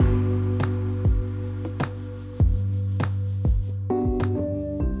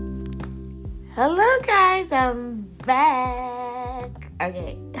Hello, guys. I'm back.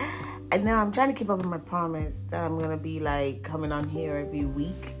 Okay. And now I'm trying to keep up with my promise that I'm going to be coming on here every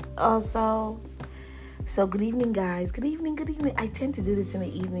week or so. So good evening, guys. Good evening. I tend to do this in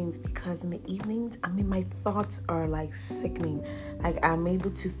the evenings because in the evenings, my thoughts are sickening. I'm able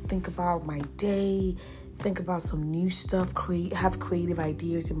to think about my day, think about some new stuff, have creative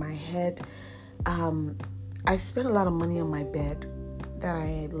ideas in my head. I spend a lot of money on my bed that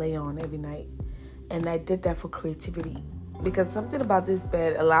I lay on every night. And I did that for creativity because something about this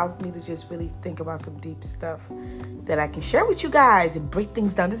bed allows me to just really think about some deep stuff that I can share with you guys and break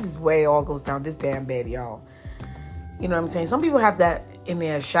things down. This is where it all goes down, this damn bed, y'all. You know what I'm saying? Some people have that in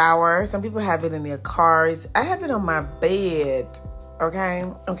their shower. Some people have it in their cars. I have it on my bed.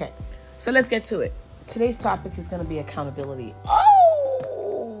 Okay. So let's get to it. Today's topic is going to be accountability.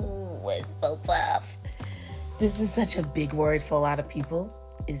 Oh, it's so tough. This is such a big word for a lot of people.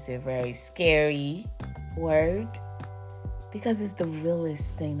 It's a very scary word because it's the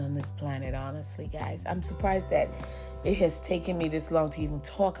realest thing on this planet, honestly, guys. I'm surprised that it has taken me this long to even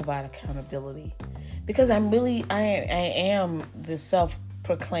talk about accountability because I am the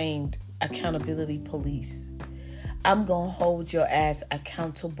self-proclaimed accountability police. I'm going to hold your ass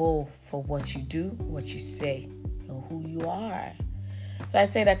accountable for what you do, what you say, and who you are. So I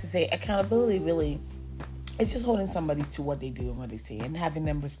say that to say accountability really, it's just holding somebody to what they do and what they say and having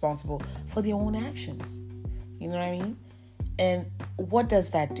them responsible for their own actions. You know what I mean? And what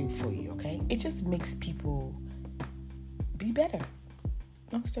does that do for you, okay? It just makes people be better.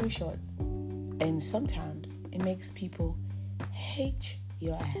 Long story short. And sometimes it makes people hate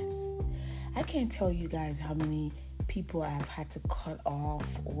your ass. I can't tell you guys how many people I've had to cut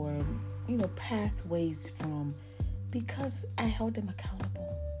off or, pathways from because I held them accountable.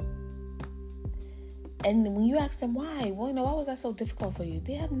 And when you ask them why, why was that so difficult for you?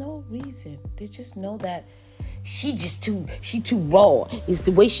 They have no reason. They just know that she too raw. It's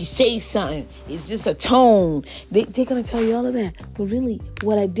the way she says something. It's just a tone. They're going to tell you all of that. But really,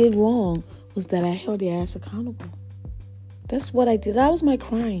 what I did wrong was that I held their ass accountable. That's what I did. That was my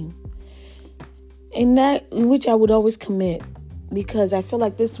crime. And that in which I would always commit. Because I feel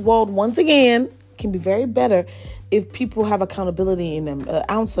like this world, once again, can be very better if people have accountability in them, an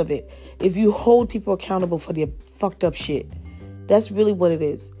ounce of it. If you hold people accountable for their fucked up shit. That's really what it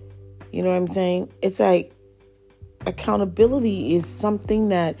is. You know what I'm saying? It's like accountability is something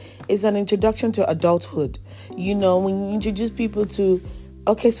that is an introduction to adulthood. When you introduce people to,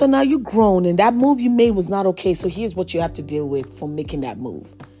 okay, so now you're grown and that move you made was not okay. So here's what you have to deal with for making that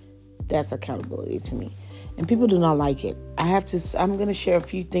move. That's accountability to me. And people do not like it. I'm going to share a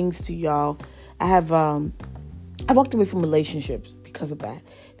few things to y'all. I walked away from relationships because of that.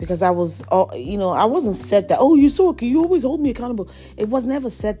 Because I wasn't said that, oh, you're so okay, you always hold me accountable. It was never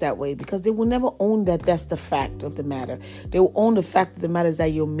said that way because they will never own that that's the fact of the matter. They will own the fact of the matter is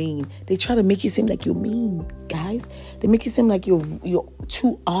that you're mean. They try to make you seem like you're mean, guys. They make you seem like you're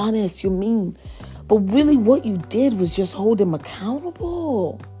too honest, you're mean. But really what you did was just hold them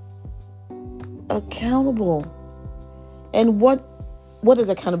accountable. And what does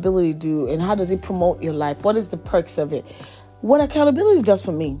accountability do and how does it promote your life? What is the perks of it? What accountability does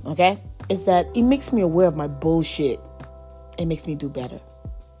for me, okay, is that it makes me aware of my bullshit. It makes me do better.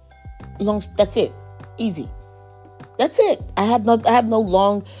 That's it. Easy. That's it. I have no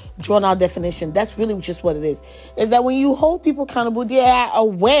long drawn out definition. That's really just what it is. Is that when you hold people accountable, they are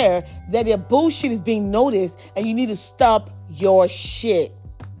aware that their bullshit is being noticed and you need to stop your shit.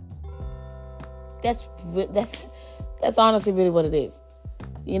 That's honestly really what it is.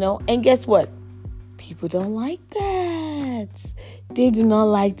 And guess what? People don't like that. They do not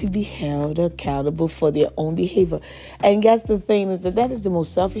like to be held accountable for their own behavior. And guess the thing is that is the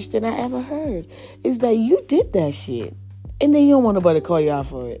most selfish thing I ever heard. Is that you did that shit. And then you don't want nobody to call you out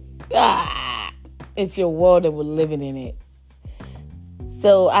for it. It's your world and we're living in it.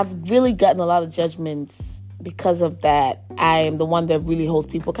 So I've really gotten a lot of judgments because of that. I am the one that really holds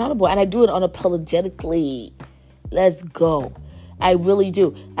people accountable. And I do it unapologetically. Let's go. I really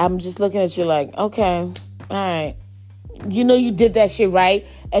do. I'm just looking at you like, okay, all right. You did that shit, right?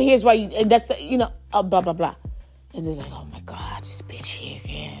 And here's why and that's the, blah, blah, blah. And they're like, oh my God, this bitch here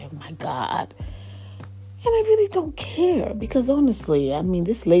again. Oh my God. And I really don't care because honestly,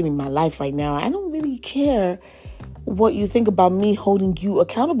 this lady in my life right now, I don't really care what you think about me holding you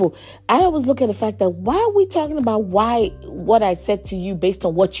accountable. I always look at the fact that why are we talking about what I said to you based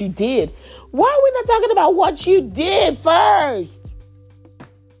on what you did? Why are we not talking about what you did first?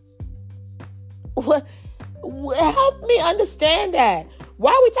 Help me understand that.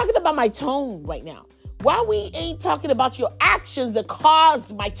 Why are we talking about my tone right now? Why we ain't talking about your actions that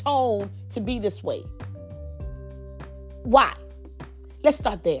caused my tone to be this way? Why? Let's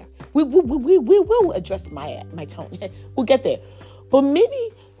start there. We will address my tone. We'll get there. But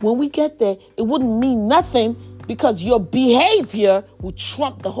maybe when we get there, it wouldn't mean nothing because your behavior will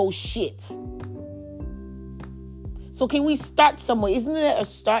trump the whole shit. So can we start somewhere? Isn't there a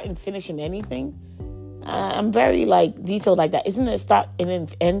start and finish in anything? I'm very detailed like that. Isn't it a start and then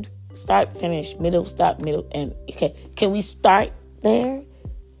end? Start, finish, middle, start, middle, end. Okay. Can we start there?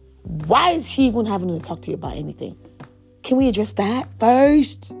 Why is she even having to talk to you about anything? Can we address that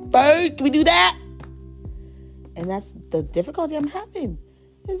first? Can we do that? And that's the difficulty I'm having.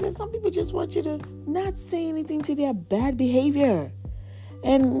 Is that some people just want you to not say anything to their bad behavior.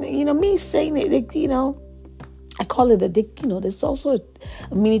 And, me saying it, I call it a dick, there's also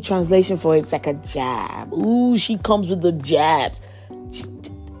a mini translation for it. It's like a jab. Ooh, she comes with the jabs.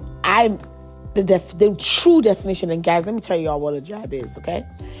 The true definition, and guys, let me tell you all what a jab is, okay?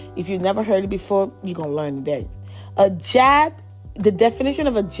 If you've never heard it before, you're going to learn today. A jab, the definition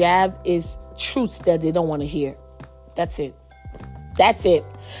of a jab is truths that they don't want to hear. That's it.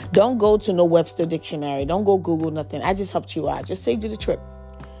 Don't go to no Webster dictionary. Don't go Google nothing. I just helped you out. Just saved you the trip.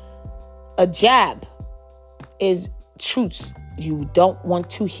 A jab is truths you don't want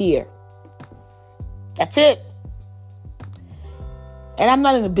to hear. That's it. And I'm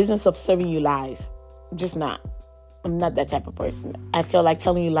not in the business of serving you lies. I'm just not. I'm not that type of person. I feel like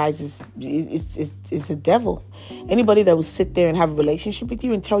telling you lies is a devil. Anybody that will sit there and have a relationship with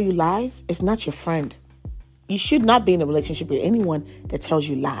you and tell you lies is not your friend. You should not be in a relationship with anyone that tells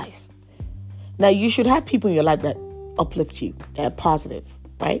you lies. Now, you should have people in your life that uplift you, that are positive,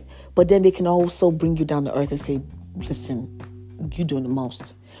 right? But then they can also bring you down to earth and say, listen, you're doing the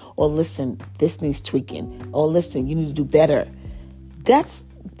most. Or listen, this needs tweaking. Or listen, you need to do better. That's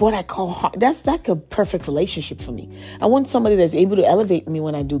what I call hard. That's like a perfect relationship for me. I want somebody that's able to elevate me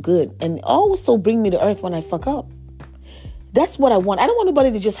when I do good and also bring me to earth when I fuck up. That's what I want. I don't want nobody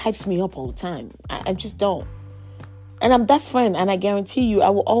that just hypes me up all the time. I just don't. And I'm that friend, and I guarantee you, I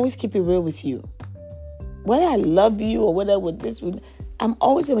will always keep it real with you. Whether I love you or whatever, I'm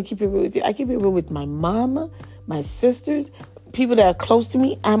always going to keep it real with you. I keep it real with my mama, my sisters, people that are close to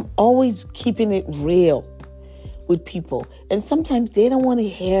me. I'm always keeping it real with people. And sometimes they don't want to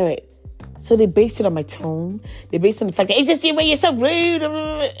hear it. So they base it on my tone. They base it on the fact that it's just the way you're so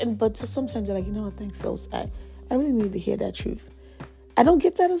rude. But sometimes they're like, I think so. I really need to hear that truth. I don't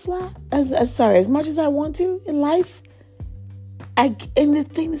get that as much as I want to in life. And the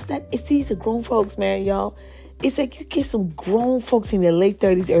thing is that it's these are grown folks, man, y'all. It's like you get some grown folks in their late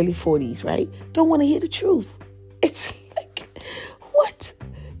 30s, early 40s, right? Don't want to hear the truth. It's like, what?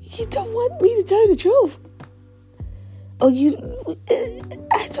 You don't want me to tell you the truth? I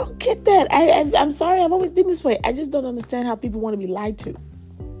don't get that. I'm sorry, I've always been this way. I just don't understand how people want to be lied to.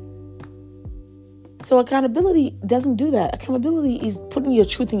 So accountability doesn't do that. Accountability is putting your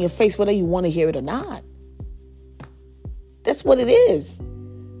truth in your face, whether you want to hear it or not. That's what it is.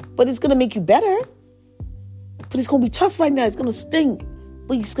 But it's going to make you better. But it's going to be tough right now. It's going to stink.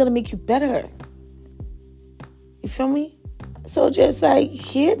 But it's going to make you better. You feel me? So just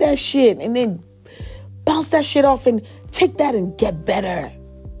hear that shit and then bounce that shit off and take that and get better.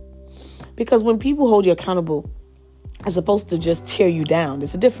 Because when people hold you accountable, as opposed to just tear you down,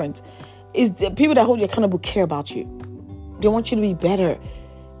 there's a difference. Is the people that hold you accountable care about you. They want you to be better.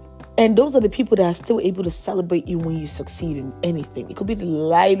 And those are the people that are still able to celebrate you when you succeed in anything. It could be the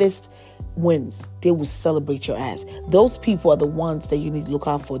lightest wins. They will celebrate your ass. Those people are the ones that you need to look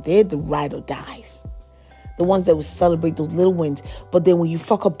out for. They're the ride or dies. The ones that will celebrate those little wins. But then when you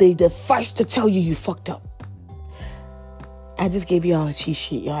fuck up, they're the first to tell you fucked up. I just gave y'all a cheat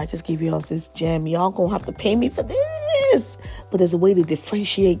sheet, y'all. I just gave y'all this gem. Y'all gonna have to pay me for this. But there's a way to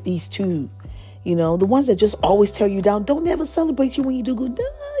differentiate these two. The ones that just always tear you down, don't ever celebrate you when you do good.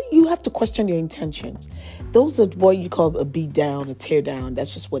 You have to question your intentions. Those are what you call a beat down, a tear down.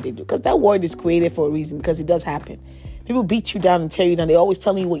 That's just what they do. Because that word is created for a reason, because it does happen. People beat you down and tear you down. They're always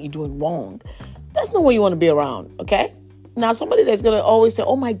telling you what you're doing wrong. That's not what you want to be around, okay? Now, somebody that's going to always say,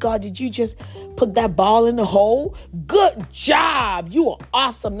 oh my God, did you just put that ball in the hole? Good job. You are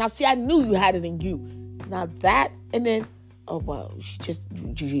awesome. Now, see, I knew you had it in you. Now that, and then, oh, well,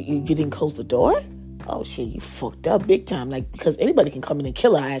 you didn't close the door? Oh, shit, you fucked up big time. Because anybody can come in and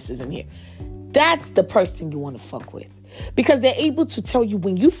kill our asses in here. That's the person you want to fuck with. Because they're able to tell you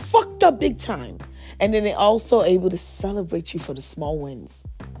when you fucked up big time. And then they're also able to celebrate you for the small wins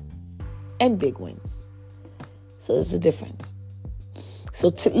and big wins. So there's a difference. So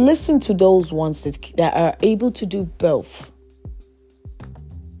to listen to those ones that are able to do both.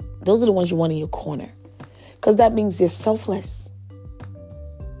 Those are the ones you want in your corner. Because that means they're selfless.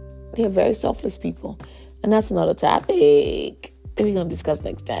 They're very selfless people. And that's another topic that we're going to discuss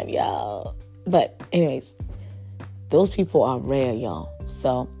next time, y'all. But anyways, those people are rare, y'all.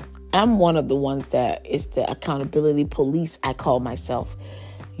 So I'm one of the ones that is the accountability police, I call myself.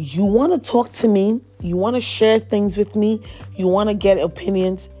 You want to talk to me, you want to share things with me, you want to get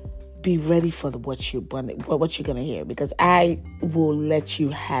opinions, be ready for what you're going to hear, because I will let you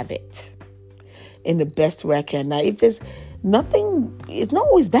have it in the best way I can. Now, if there's nothing, it's not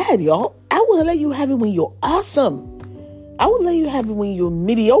always bad, y'all. I will let you have it when you're awesome. I will let you have it when you're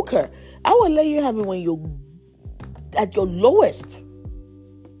mediocre. I will let you have it when you're at your lowest.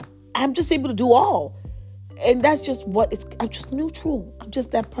 I'm just able to do all. And that's just I'm just neutral. I'm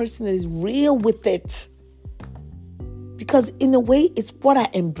just that person that is real with it. Because in a way, it's what I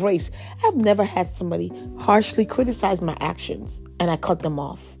embrace. I've never had somebody harshly criticize my actions and I cut them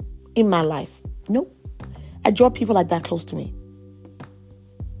off in my life. Nope. I draw people like that close to me.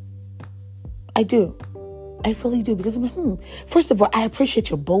 I do. I really do. Because I'm like, first of all, I appreciate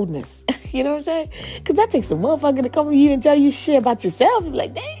your boldness. You know what I'm saying? Because that takes a motherfucker to come to you and tell you shit about yourself. You're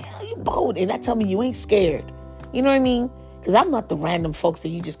like, damn, you bold. And that tell me you ain't scared. You know what I mean? Because I'm not the random folks that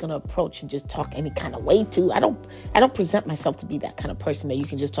you're just going to approach and just talk any kind of way to. I don't present myself to be that kind of person that you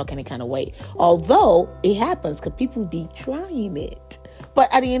can just talk any kind of way. Although it happens because people be trying it. But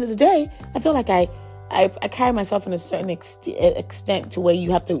at the end of the day, I feel like I carry myself in a certain extent to where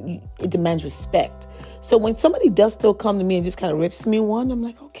it demands respect. So when somebody does still come to me and just kind of rips me one, I'm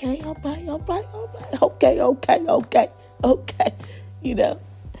like, okay, all right, okay. You know?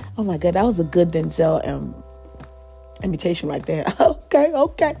 Oh my God, that was a good Denzel imitation right there. Okay.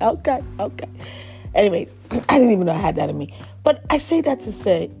 Anyways, I didn't even know I had that in me. But I say that to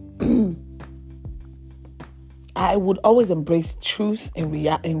say, I would always embrace truth and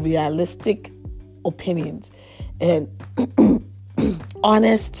realistic opinions and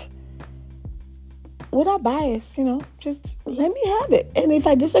honest, without bias, just let me have it. And if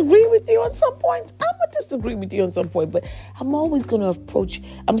I disagree with you on some points, I'm going to disagree with you on some point, but I'm always going to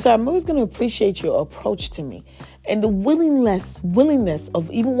appreciate your approach to me and the willingness of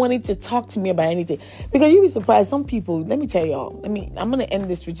even wanting to talk to me about anything. Because you'd be surprised, some people, let me tell y'all, I'm going to end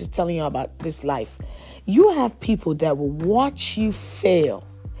this with just telling y'all about this life. You have people that will watch you fail.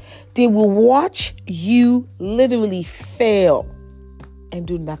 They will watch you literally fail and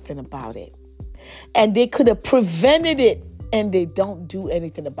do nothing about it. And they could have prevented it, and they don't do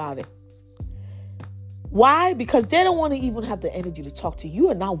anything about it. Why? Because they don't want to even have the energy to talk to you. You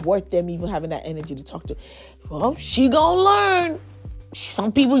are not worth them even having that energy to talk to. Well, she gonna learn.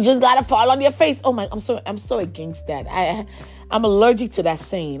 Some people just gotta fall on their face. Oh my, I'm so against that. I'm allergic to that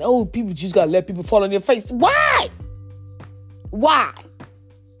saying. Oh, people just gotta let people fall on their face. Why?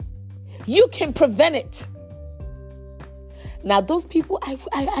 You can prevent it. Now, those people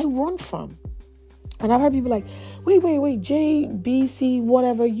I run from. And I've heard people like, wait, J, B, C,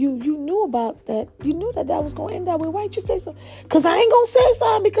 whatever. You knew about that. You knew that was going to end that way. Why'd you say something? Because I ain't going to say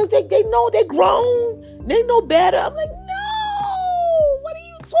something because they know they're grown. They know better. I'm like, no. What are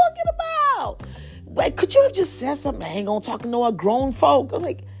you talking about? Like, could you have just said something? I ain't going to talk to no grown folk. I'm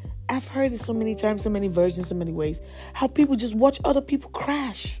like, I've heard it so many times, so many versions, so many ways. How people just watch other people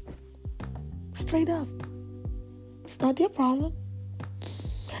crash. Straight up. It's not their problem.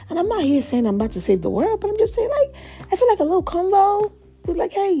 And I'm not here saying I'm about to save the world, but I'm just saying, like, I feel like a little convo was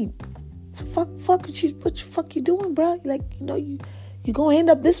like, hey, fuck what you doing, bro? Like, you're going to end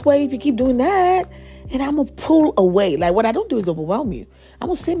up this way if you keep doing that. And I'm going to pull away. Like, what I don't do is overwhelm you. I'm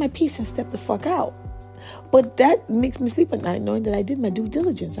going to say my piece and step the fuck out. But that makes me sleep at night knowing that I did my due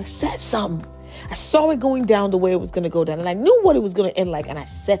diligence. I said something. I saw it going down the way it was going to go down. And I knew what it was going to end like. And I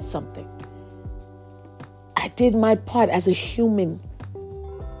said something. I did my part as a human.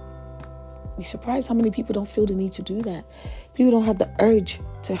 Be surprised how many people don't feel the need to do that. People don't have the urge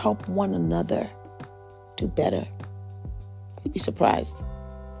to help one another do better. You'd be surprised.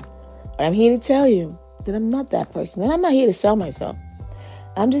 But I'm here to tell you that I'm not that person. And I'm not here to sell myself.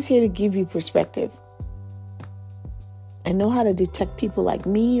 I'm just here to give you perspective. I know how to detect people like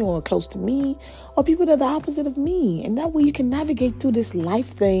me or close to me or people that are the opposite of me. And that way you can navigate through this life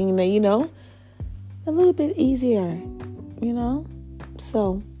thing, a little bit easier,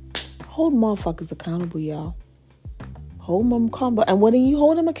 So hold motherfuckers accountable, y'all. Hold them accountable. And when you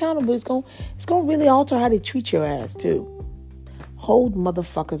hold them accountable, it's going to really alter how they treat your ass, too. Hold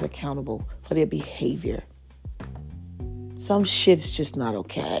motherfuckers accountable for their behavior. Some shit's just not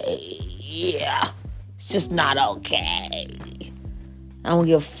okay. Yeah. It's just not okay. I don't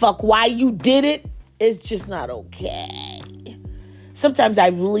give a fuck why you did it. It's just not okay. Sometimes I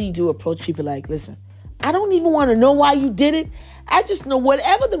really do approach people like, listen, I don't even want to know why you did it. I just know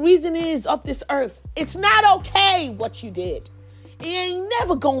whatever the reason is of this earth, it's not okay what you did. It ain't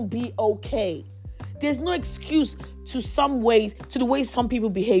never gonna be okay. There's no excuse to the way some people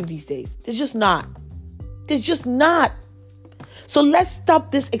behave these days. There's just not. So let's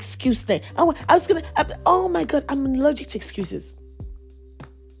stop this excuse thing. Oh my God, I'm allergic to excuses.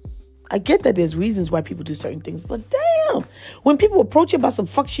 I get that there's reasons why people do certain things, but damn, when people approach you about some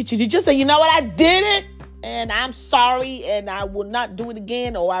fuck shit, you just say, you know what, I did it, and I'm sorry, and I will not do it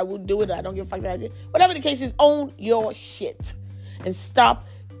again, or I will do it, I don't give a fuck that I did. Whatever the case is, own your shit. And stop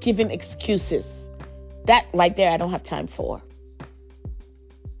giving excuses. That right there, I don't have time for.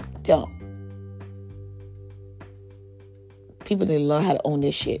 Don't. People need to learn how to own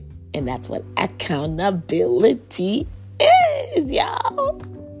their shit. And that's what accountability is, y'all.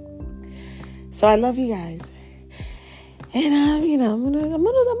 So I love you guys. And I'm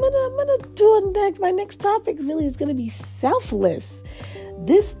gonna do my next topic really is gonna be selfless.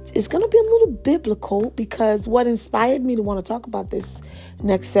 This is gonna be a little biblical because what inspired me to want to talk about this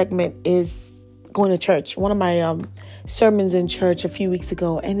next segment is going to church. One of my sermons in church a few weeks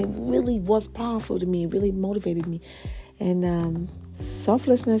ago, and it really was powerful to me. It really motivated me. And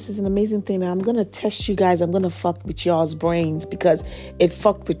selflessness is an amazing thing. Now, I'm gonna test you guys. I'm gonna fuck with y'all's brains because it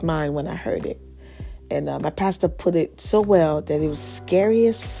fucked with mine when I heard it. And my pastor put it so well that it was scary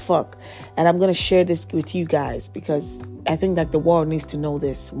as fuck. And I'm going to share this with you guys because I think that the world needs to know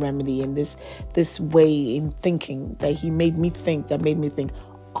this remedy and this way in thinking that he made me think,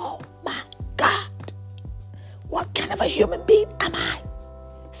 oh my God, what kind of a human being am I?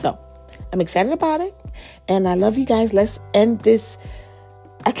 So I'm excited about it. And I love you guys. Let's end this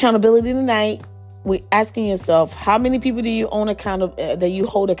accountability tonight with asking yourself, how many people do you that you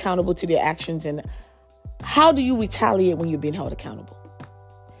hold accountable to their actions, and how do you retaliate when you're being held accountable?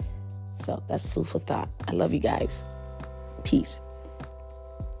 So that's food for thought. I love you guys. Peace.